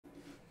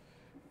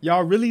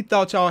Y'all really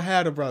thought y'all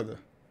had a brother.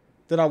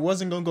 That I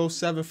wasn't going to go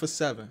 7 for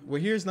 7.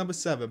 Well, here's number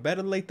 7.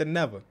 Better late than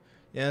never.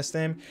 You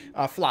understand?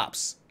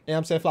 Flops. You know what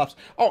I'm saying? Flops.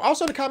 Oh,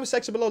 also in the comment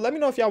section below, let me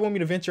know if y'all want me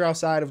to venture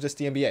outside of just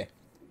the NBA.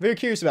 Very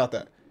curious about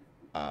that.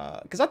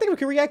 Because I think we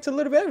can react to a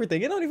little bit of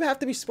everything. It don't even have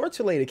to be sports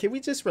related. Can we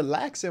just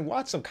relax and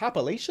watch some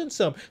compilations?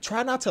 Some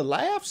try not to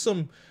laugh?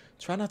 Some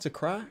try not to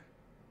cry?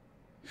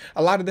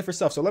 A lot of different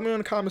stuff. So let me know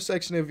in the comment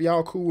section if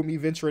y'all cool with me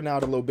venturing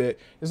out a little bit.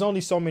 There's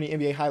only so many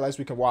NBA highlights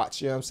we can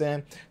watch. You know what I'm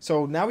saying?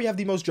 So now we have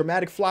the most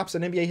dramatic flops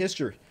in NBA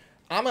history.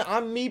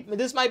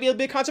 This might be a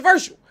bit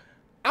controversial.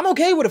 I'm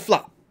okay with a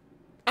flop.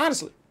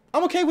 Honestly.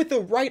 I'm okay with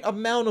the right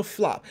amount of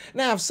flop.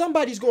 Now, if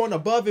somebody's going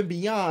above and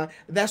beyond,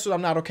 that's what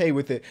I'm not okay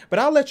with it. But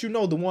I'll let you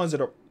know the ones that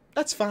are,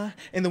 that's fine.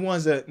 And the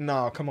ones that,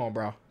 nah, come on,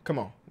 bro. Come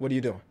on. What are you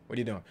doing? What are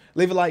you doing?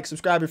 Leave a like,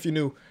 subscribe if you're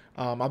new.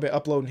 I've been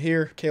uploading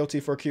here,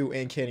 KOT4Q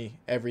and Kenny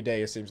every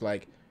day, it seems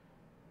like.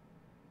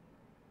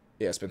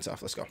 Yeah, it's been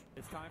tough. Let's go.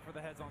 It's time for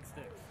the heads on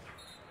sticks.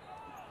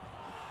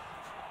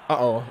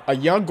 Uh-oh. A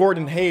young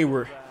Gordon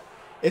Hayward.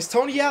 Is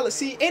Tony Allen,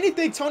 see,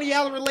 anything Tony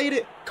Allen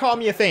related, call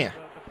me a fan.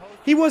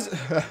 He was,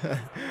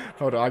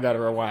 hold on, I gotta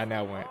rewind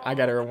that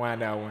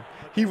one.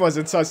 He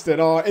wasn't touched at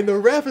all. And the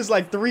ref is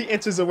like 3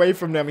 inches away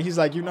from them. And he's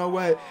like, you know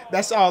what?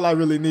 That's all I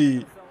really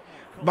need.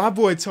 My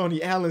boy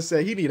Tony Allen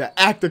said he need an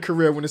actor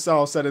career when it's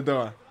all said and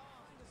done.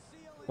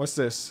 What's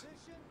this?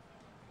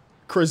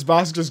 Chris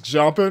Bosh just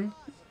jumping.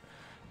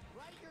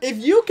 If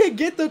you can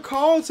get the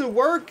call to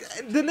work,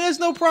 then there's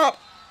no problem.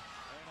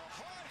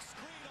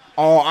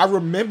 Oh, I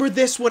remember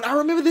this one. I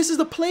remember this is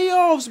the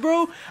playoffs,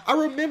 bro. I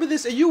remember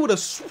this, and you would have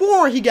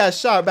sworn he got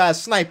shot by a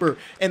sniper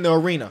in the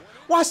arena.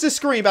 Watch this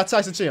screen by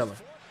Tyson Chandler.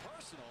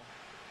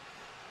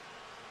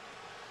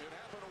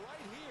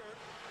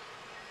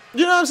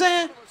 You know what I'm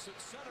saying?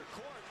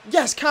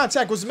 Yes,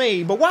 contact was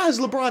made, but why is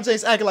LeBron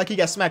James acting like he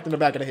got smacked in the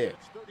back of the head?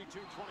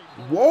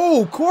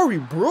 Whoa, Corey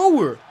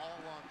Brewer.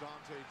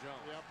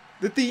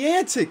 The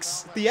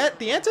antics. The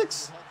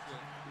antics?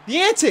 The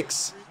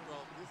antics.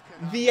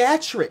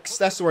 Theatrics.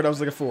 That's the word I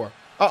was looking for.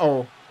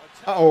 Uh-oh.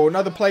 Uh-oh,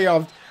 another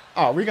playoff.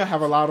 Oh, we're going to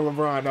have a lot of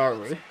LeBron,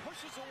 aren't we?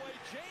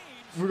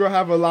 We're going to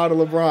have a lot of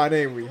LeBron,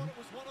 ain't we?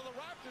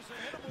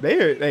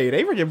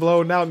 They were getting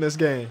blown out in this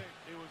game.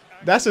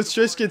 That's a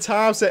Tristan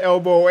Thompson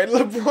elbow. And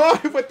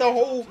LeBron with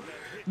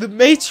the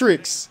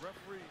Matrix.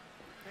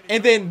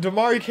 And then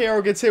Damari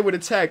Carroll gets hit with a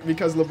tech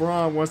because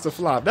LeBron wants to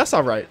flop. That's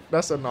all right.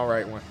 That's an all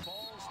right one.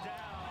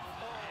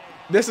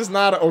 This is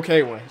not an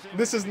okay one.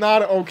 This is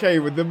not an okay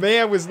one. The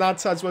man was not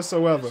touched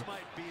whatsoever.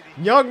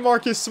 Young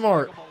Marcus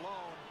Smart.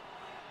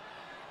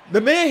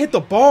 The man hit the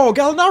ball.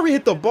 Gallinari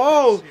hit the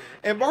ball.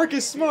 And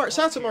Marcus Smart.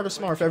 Shout out to Marcus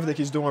Smart for everything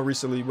he's doing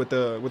recently with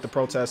the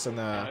protests and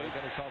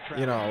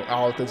you know,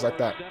 all things like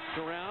that.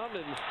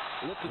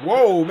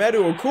 Whoa,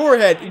 Medu Okur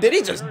had. Did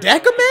he just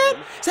deck a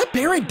man? Is that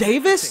Baron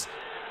Davis?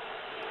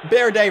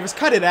 Baron Davis,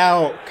 cut it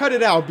out. Cut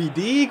it out,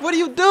 B-D. What are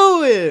you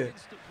doing?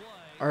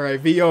 All right,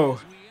 VO.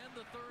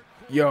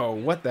 Yo,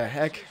 what the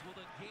heck?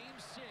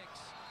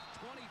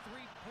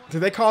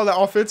 Did they call that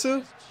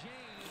offensive?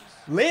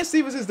 Lance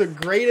Stevens is the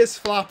greatest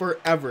flopper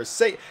ever.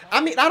 I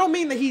don't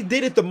mean that he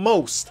did it the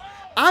most.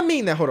 I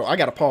mean that, hold on, I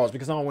gotta pause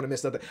because I don't want to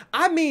miss nothing.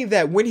 I mean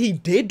that when he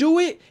did do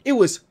it, it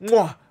was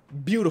mwah,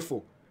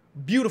 beautiful.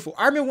 Beautiful.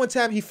 I remember one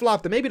time he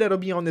flopped, and maybe that'll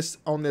be on this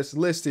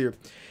list here.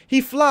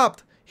 He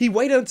flopped, he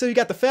waited until he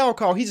got the foul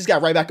call, he just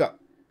got right back up.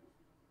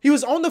 He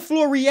was on the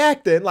floor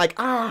reacting, like,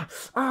 and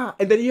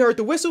then he heard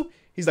the whistle.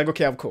 He's like,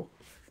 okay, I'm cool.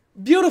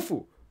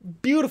 Beautiful.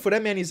 Beautiful.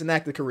 That man needs an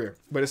active career.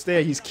 But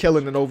instead, he's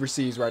killing it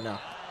overseas right now.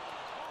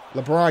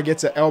 LeBron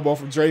gets an elbow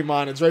from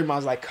Draymond, and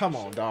Draymond's like, come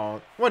on,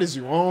 dog. What is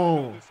you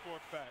on?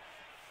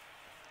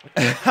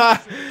 LeBron,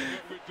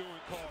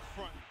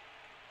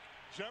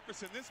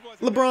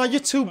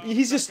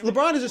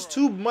 LeBron is just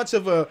too much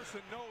of a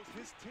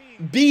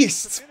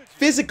beast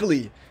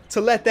physically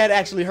to let that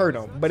actually hurt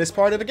him. But it's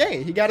part of the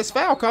game. He got his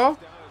foul call.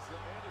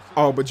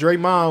 Oh, but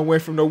Draymond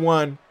went from the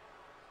one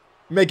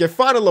making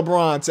fun of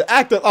LeBron to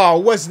act. Oh,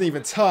 wasn't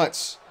even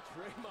touched.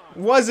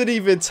 Wasn't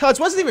even touched.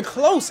 Wasn't even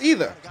close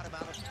either.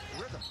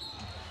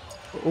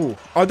 Ooh.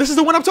 Oh, this is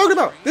the one I'm talking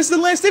about. This is the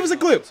Lance Stevenson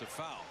clip.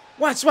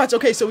 Watch, watch.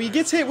 Okay, so he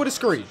gets hit with a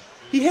screen.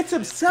 He hits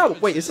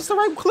himself. Wait, is this the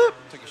right clip?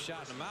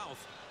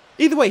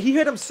 Either way, he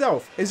hit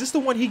himself. Is this the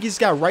one he just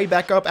got right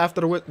back up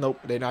after the whip? Nope,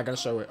 they're not going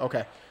to show it.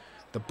 Okay.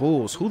 The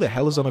Bulls. Who the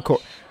hell is on the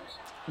court?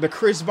 The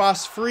Chris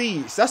Bosh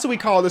freeze. That's what we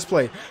call this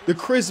play. The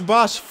Chris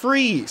Bosh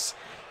freeze.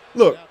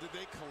 Look.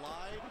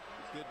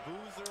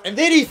 And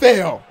then he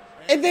fell.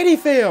 And then he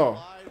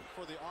fell.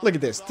 Look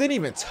at this. Didn't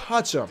even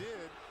touch him.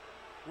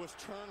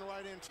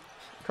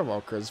 Come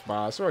on, Chris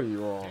Bosh. What are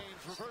you on?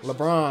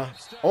 LeBron.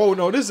 Oh,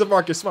 no. This is a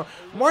Marcus Smart.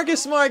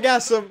 Marcus Smart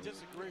got some,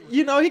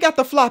 you know, he got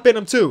the flop in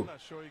him, too.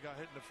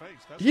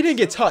 He didn't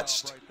get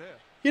touched.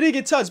 He didn't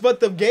get touched. But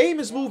the game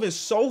is moving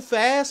so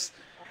fast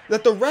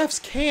that the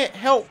refs can't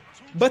help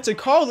but to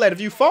call that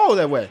if you fall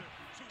that way.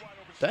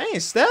 Dang,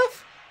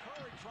 Steph.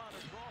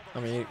 I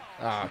mean,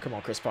 come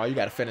on, Chris Paul. You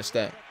got to finish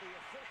that.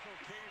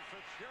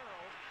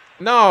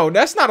 No,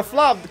 that's not a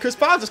flop. Chris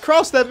Paul just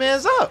crossed that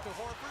man's up.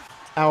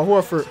 Al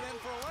Horford.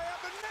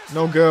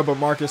 No good, but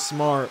Marcus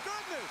Smart.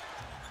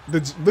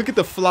 Look at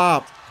the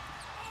flop.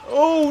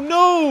 Oh,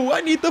 no.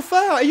 I need the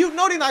foul. You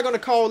know they're not going to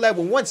call that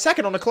with 1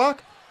 second on the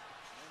clock.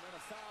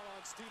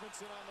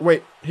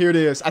 Wait, here it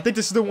is. I think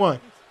this is the one.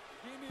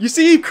 You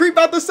see he creep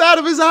out the side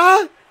of his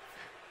eye?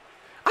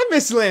 I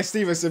miss Lance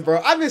Stevenson,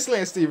 bro. I miss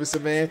Lance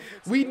Stevenson, man.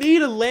 We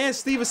need a Lance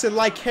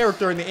Stevenson-like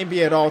character in the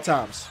NBA at all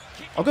times.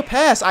 Oh, good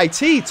pass,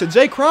 IT, to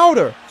Jay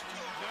Crowder.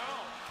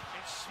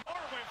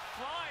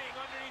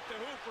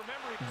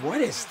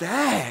 What is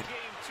that?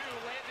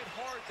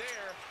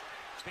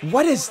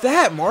 What is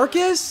that,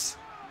 Marcus?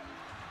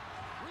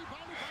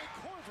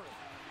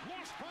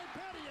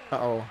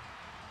 Uh-oh.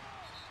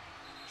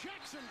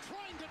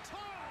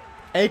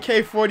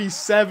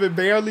 AK-47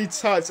 barely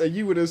touched, and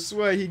you would have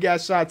swear he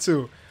got shot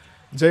too.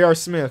 J.R.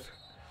 Smith.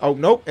 Oh,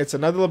 nope. It's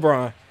another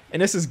LeBron.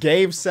 And this is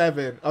Game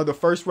 7 of the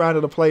first round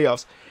of the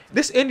playoffs.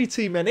 This Indy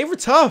team, man, they were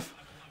tough.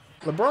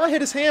 LeBron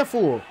hit his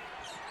handful.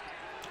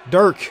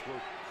 Dirk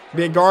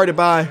being guarded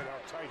by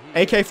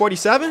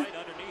AK-47.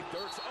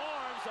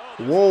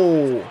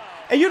 Whoa.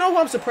 And you know who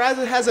I'm surprised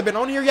it hasn't been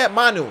on here yet?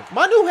 Manu.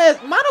 Manu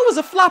was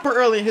a flopper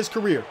early in his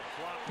career.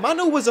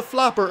 Manu was a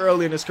flopper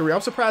early in his career.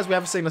 I'm surprised we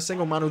haven't seen a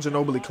single Manu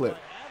Ginobili clip.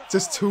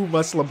 Just too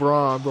much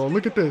LeBron, bro.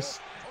 Look at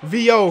this.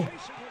 VO.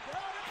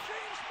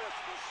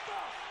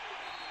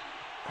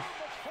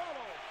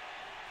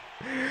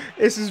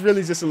 This is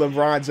really just a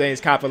LeBron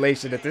James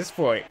compilation at this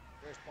point.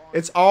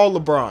 It's all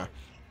LeBron.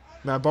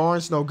 Now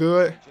Barnes, no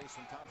good.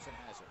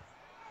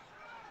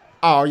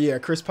 Oh, yeah.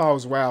 Chris Paul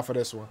was wild for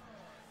this one.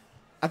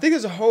 I think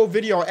there's a whole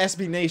video on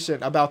SB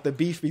Nation about the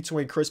beef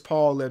between Chris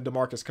Paul and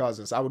DeMarcus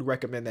Cousins. I would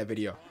recommend that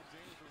video.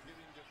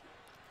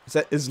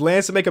 Is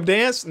Lance to make him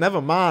dance?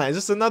 Never mind. It's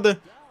just another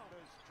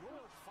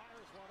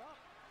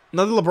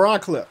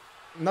LeBron clip.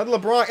 Another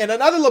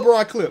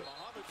LeBron clip.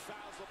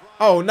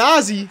 Oh,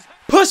 Nazi.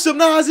 Push him,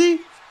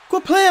 Nazi.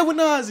 Quit playing with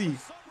Nazi.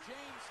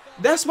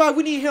 That's why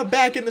we need him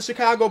back in the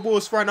Chicago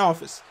Bulls front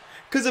office.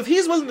 Because if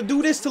he's willing to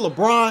do this to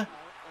LeBron,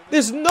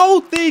 there's no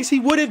things he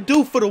wouldn't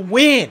do for the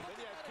win.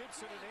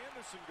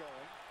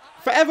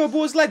 Forever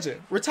Bulls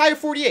legend. Retire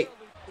 48.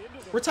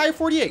 Retire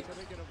 48.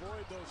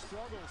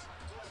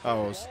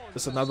 Oh,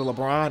 it's another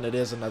LeBron? It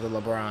is another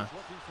LeBron.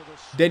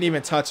 Didn't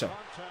even touch him.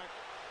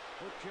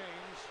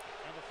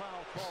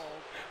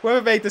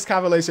 Whoever made this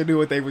compilation knew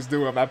what they was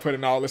doing by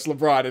putting all this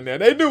LeBron in there.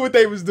 They knew what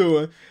they was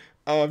doing.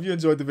 If you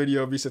enjoyed the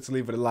video, be sure to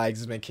leave it a like.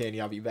 This has been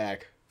Kenny. I'll be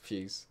back.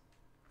 Peace.